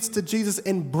our kids to Jesus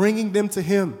and bringing them to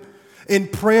him in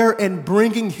prayer and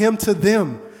bringing him to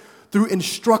them through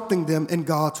instructing them in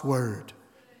God's word.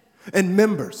 And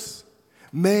members,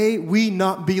 may we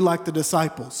not be like the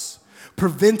disciples,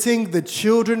 preventing the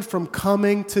children from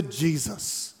coming to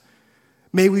Jesus.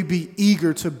 May we be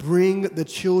eager to bring the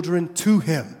children to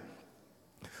him.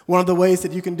 One of the ways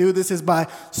that you can do this is by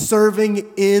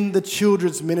serving in the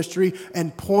children's ministry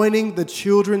and pointing the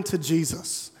children to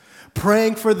Jesus,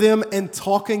 praying for them and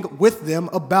talking with them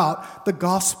about the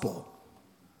gospel.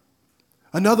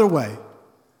 Another way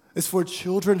It's for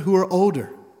children who are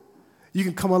older. You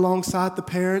can come alongside the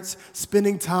parents,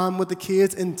 spending time with the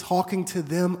kids and talking to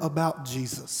them about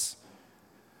Jesus,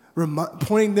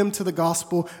 pointing them to the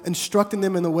gospel, instructing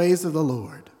them in the ways of the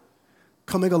Lord.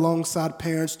 Coming alongside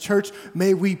parents. Church,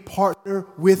 may we partner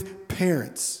with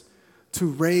parents to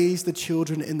raise the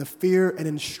children in the fear and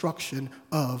instruction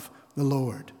of the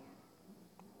Lord.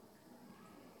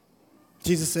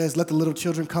 Jesus says, let the little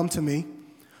children come to me.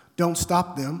 Don't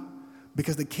stop them,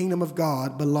 because the kingdom of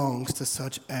God belongs to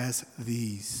such as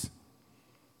these.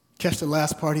 Catch the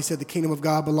last part. He said the kingdom of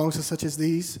God belongs to such as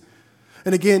these.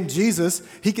 And again, Jesus,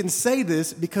 he can say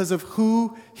this because of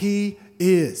who he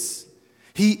is.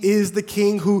 He is the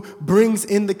king who brings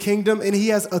in the kingdom, and he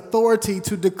has authority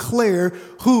to declare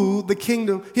who the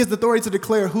kingdom, he has the authority to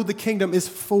declare who the kingdom is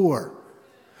for.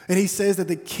 And he says that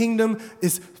the kingdom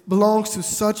belongs to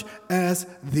such as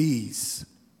these.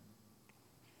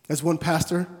 As one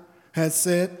pastor has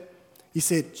said, he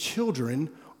said, children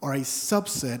are a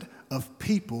subset of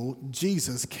people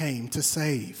Jesus came to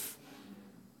save.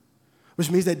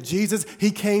 Which means that Jesus,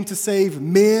 he came to save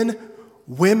men,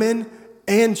 women,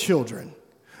 and children.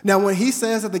 Now, when he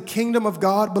says that the kingdom of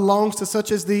God belongs to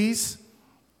such as these,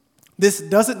 this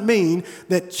doesn't mean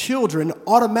that children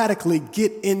automatically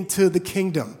get into the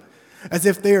kingdom, as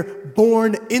if they're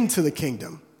born into the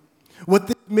kingdom. What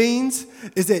this means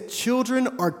is that children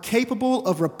are capable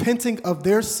of repenting of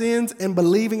their sins and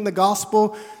believing the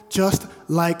gospel just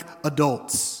like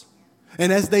adults.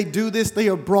 And as they do this, they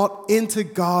are brought into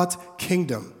God's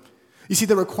kingdom. You see,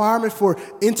 the requirement for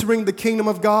entering the kingdom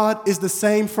of God is the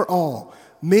same for all.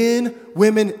 Men,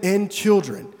 women, and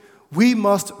children. We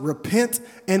must repent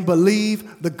and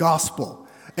believe the gospel.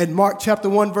 In Mark chapter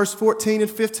 1, verse 14 and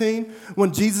 15,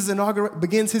 when Jesus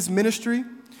begins his ministry,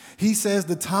 he says,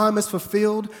 the time is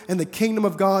fulfilled and the kingdom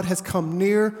of God has come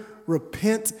near.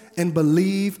 Repent and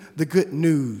believe the good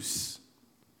news.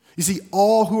 You see,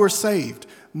 all who are saved,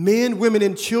 men, women,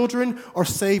 and children, are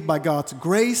saved by God's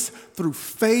grace through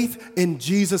faith in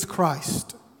Jesus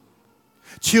Christ.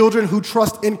 Children who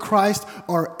trust in Christ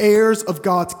are heirs of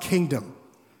God's kingdom.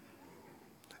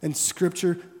 And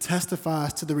Scripture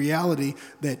testifies to the reality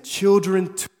that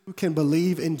children too can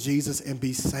believe in Jesus and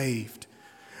be saved.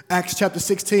 Acts chapter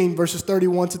 16, verses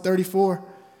 31 to 34,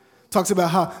 talks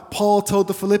about how Paul told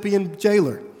the Philippian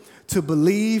jailer to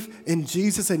believe in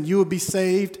Jesus and you will be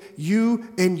saved,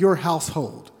 you and your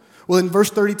household. Well, in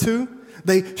verse 32,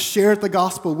 they shared the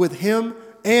gospel with him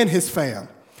and his fam.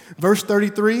 Verse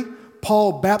 33,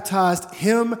 Paul baptized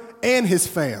him and his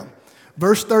fam.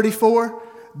 Verse 34,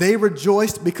 they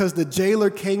rejoiced because the jailer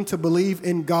came to believe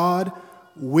in God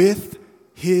with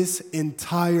his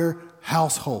entire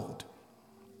household.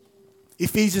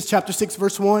 Ephesians chapter 6,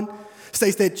 verse 1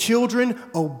 states that children,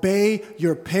 obey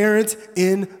your parents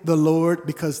in the Lord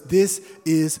because this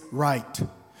is right.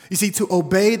 You see, to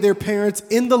obey their parents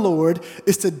in the Lord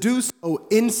is to do so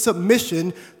in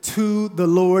submission to the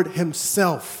Lord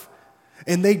himself.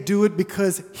 And they do it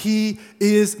because he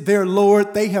is their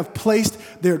Lord. They have placed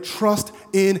their trust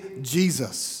in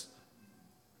Jesus.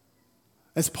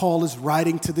 As Paul is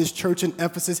writing to this church in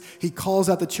Ephesus, he calls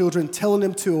out the children, telling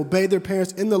them to obey their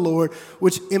parents in the Lord,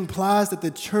 which implies that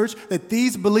the church, that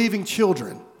these believing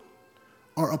children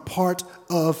are a part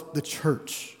of the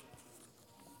church.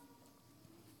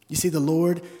 You see, the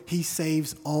Lord, he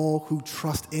saves all who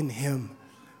trust in him,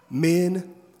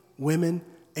 men, women,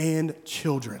 and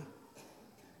children.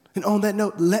 And on that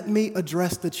note, let me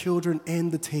address the children and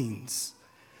the teens.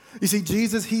 You see,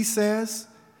 Jesus, he says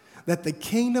that the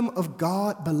kingdom of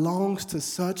God belongs to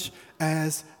such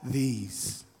as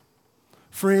these.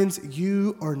 Friends,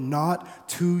 you are not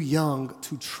too young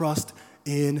to trust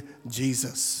in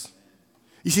Jesus.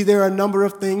 You see, there are a number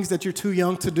of things that you're too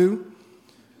young to do.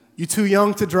 You're too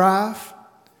young to drive.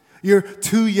 You're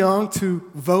too young to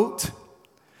vote.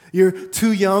 You're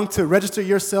too young to register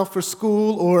yourself for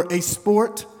school or a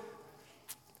sport.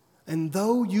 And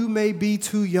though you may be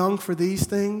too young for these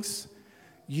things,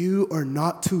 you are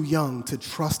not too young to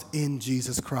trust in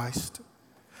Jesus Christ.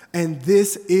 And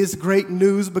this is great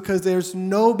news because there's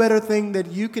no better thing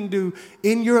that you can do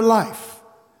in your life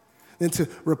than to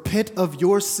repent of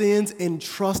your sins and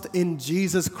trust in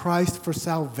Jesus Christ for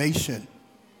salvation.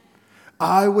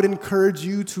 I would encourage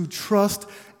you to trust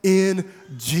in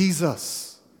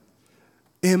Jesus.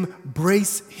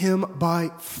 Embrace him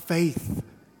by faith.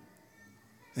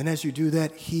 And as you do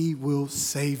that, he will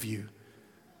save you.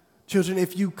 Children,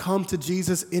 if you come to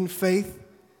Jesus in faith,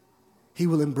 he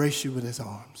will embrace you with his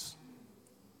arms.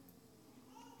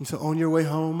 And so on your way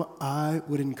home, I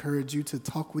would encourage you to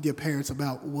talk with your parents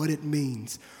about what it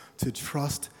means to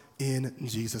trust in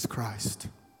Jesus Christ.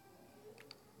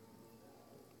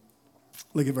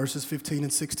 Look at verses 15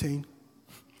 and 16.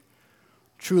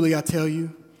 Truly I tell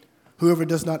you, whoever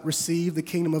does not receive the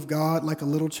kingdom of God like a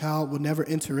little child will never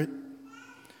enter it.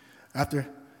 After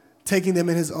taking them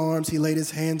in his arms, he laid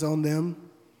his hands on them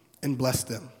and blessed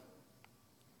them.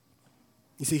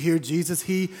 You see here, Jesus,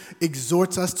 he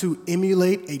exhorts us to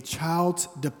emulate a child's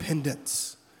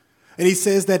dependence. And he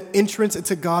says that entrance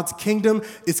into God's kingdom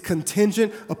is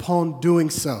contingent upon doing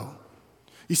so.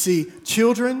 You see,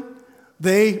 children,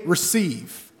 they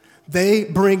receive. They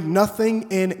bring nothing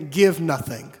and give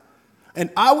nothing.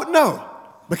 And I would know,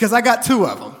 because I got two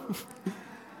of them.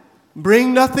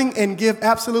 Bring nothing and give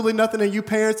absolutely nothing. And you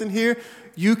parents in here,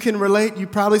 you can relate. You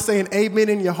probably say an amen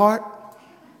in your heart.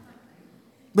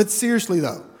 But seriously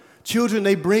though, children,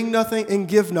 they bring nothing and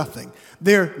give nothing.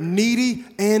 They're needy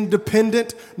and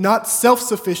dependent, not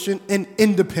self-sufficient and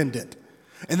independent.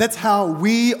 And that's how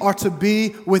we are to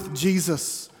be with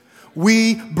Jesus.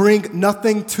 We bring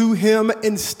nothing to him.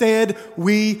 Instead,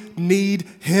 we need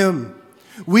him.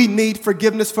 We need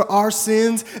forgiveness for our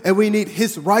sins, and we need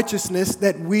his righteousness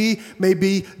that we may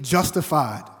be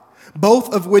justified,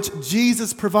 both of which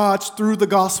Jesus provides through the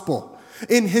gospel.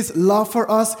 In his love for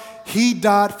us, he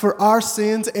died for our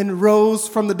sins and rose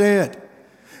from the dead.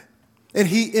 And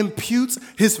he imputes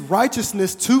his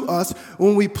righteousness to us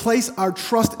when we place our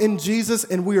trust in Jesus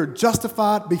and we are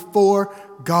justified before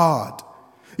God.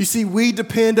 You see, we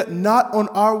depend not on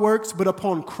our works, but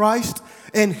upon Christ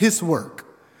and his work.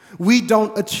 We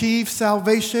don't achieve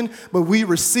salvation, but we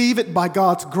receive it by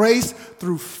God's grace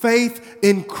through faith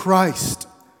in Christ.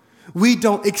 We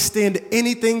don't extend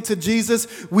anything to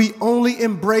Jesus. We only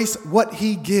embrace what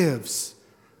he gives,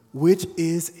 which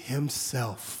is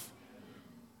himself.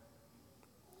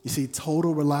 You see,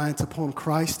 total reliance upon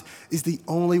Christ is the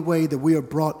only way that we are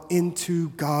brought into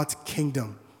God's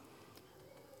kingdom.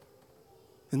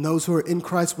 And those who are in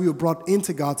Christ, we were brought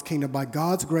into God's kingdom by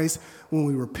God's grace when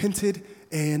we repented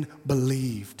and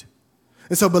believed.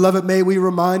 And so, beloved, may we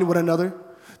remind one another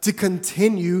to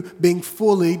continue being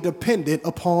fully dependent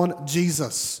upon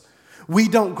Jesus. We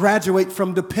don't graduate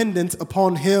from dependence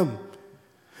upon him.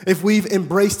 If we've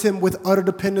embraced him with utter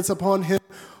dependence upon him,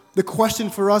 the question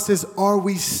for us is, are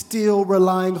we still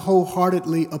relying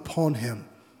wholeheartedly upon him?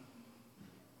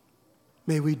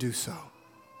 May we do so.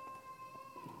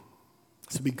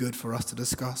 This would be good for us to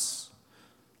discuss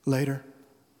later.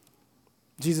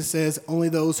 Jesus says only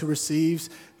those who receive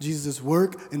Jesus'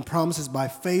 work and promises by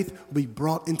faith will be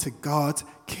brought into God's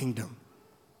kingdom.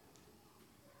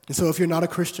 And so if you're not a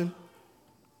Christian,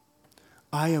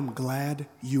 I am glad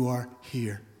you are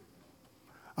here.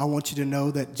 I want you to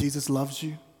know that Jesus loves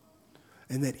you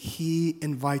and that he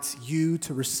invites you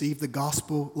to receive the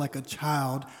gospel like a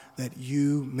child that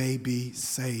you may be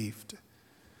saved.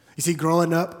 You see,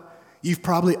 growing up, you've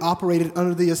probably operated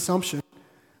under the assumption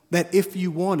that if you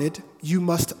want it, you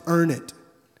must earn it.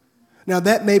 Now,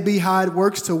 that may be how it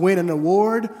works to win an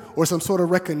award or some sort of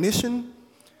recognition,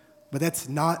 but that's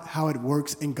not how it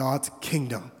works in God's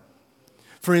kingdom.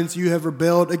 Friends, you have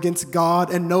rebelled against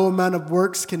God, and no amount of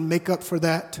works can make up for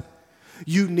that.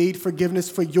 You need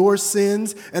forgiveness for your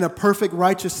sins and a perfect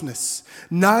righteousness,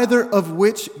 neither of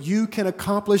which you can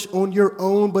accomplish on your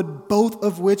own, but both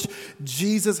of which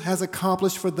Jesus has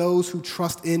accomplished for those who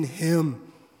trust in him.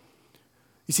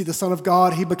 You see, the Son of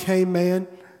God, he became man,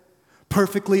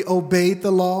 perfectly obeyed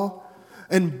the law,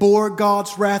 and bore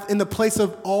God's wrath in the place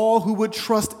of all who would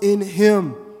trust in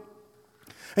him.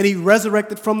 And he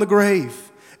resurrected from the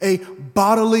grave, a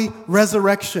bodily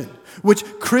resurrection, which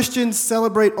Christians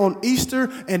celebrate on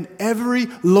Easter and every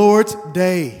Lord's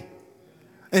Day.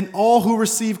 And all who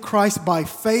receive Christ by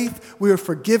faith, we are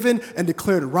forgiven and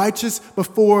declared righteous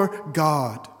before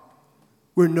God.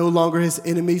 We're no longer his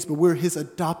enemies, but we're his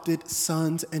adopted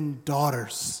sons and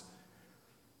daughters.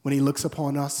 When he looks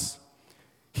upon us,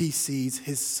 he sees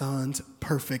his son's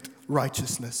perfect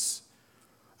righteousness.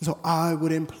 So I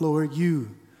would implore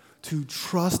you to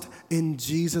trust in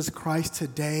Jesus Christ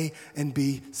today and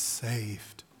be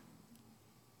saved.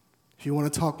 If you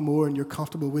want to talk more and you're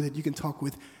comfortable with it, you can talk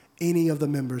with any of the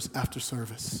members after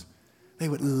service. We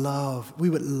would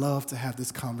love to have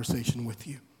this conversation with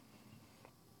you.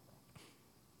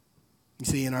 You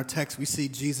see, in our text, we see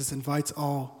Jesus invites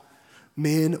all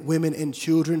men, women, and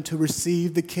children to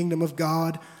receive the kingdom of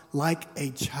God like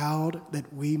a child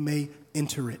that we may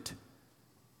enter it.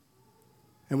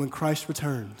 And when Christ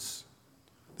returns,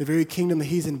 the very kingdom that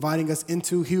he's inviting us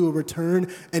into, he will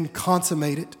return and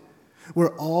consummate it, where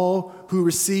all who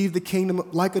receive the kingdom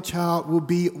like a child will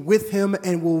be with him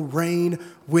and will reign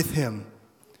with him.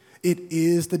 It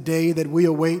is the day that we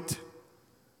await,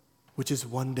 which is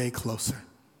one day closer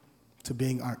to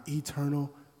being our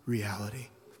eternal reality.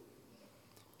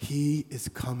 He is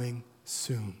coming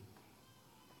soon.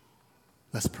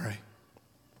 Let's pray.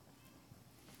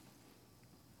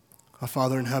 Our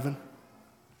Father in heaven,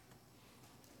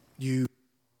 you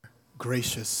are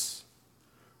gracious,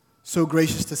 so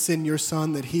gracious to send your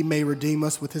Son that he may redeem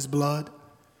us with his blood,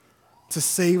 to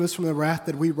save us from the wrath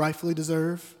that we rightfully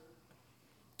deserve,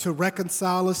 to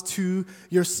reconcile us to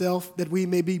yourself that we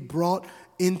may be brought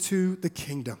into the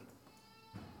kingdom.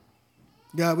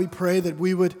 God, we pray that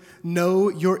we would know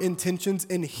your intentions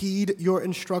and heed your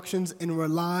instructions and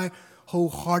rely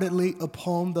wholeheartedly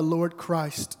upon the Lord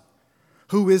Christ,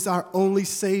 who is our only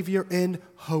Savior and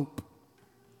hope.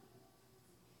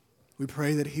 We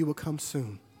pray that he will come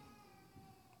soon.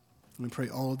 We pray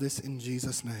all of this in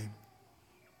Jesus' name.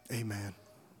 Amen.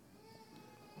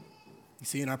 You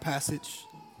see in our passage,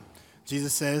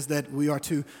 Jesus says that we are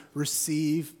to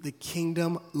receive the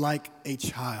kingdom like a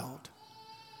child,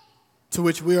 to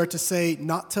which we are to say,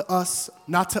 not to us,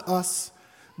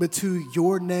 but to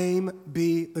your name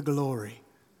be the glory.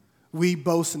 We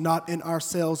boast not in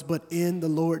ourselves, but in the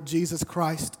Lord Jesus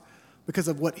Christ because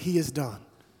of what he has done.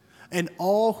 And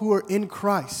all who are in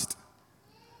Christ,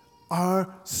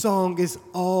 our song is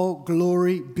all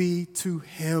glory be to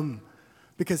him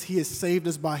because he has saved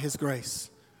us by his grace.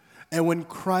 And when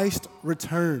Christ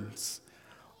returns,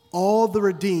 all the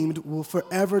redeemed will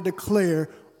forever declare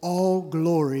all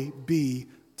glory be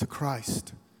to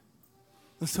Christ.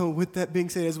 And so with that being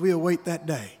said, as we await that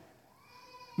day,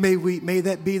 may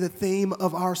that be the theme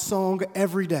of our song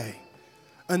every day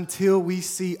until we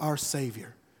see our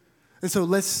Savior. And so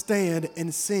let's stand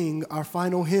and sing our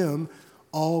final hymn,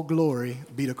 All Glory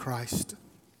Be to Christ.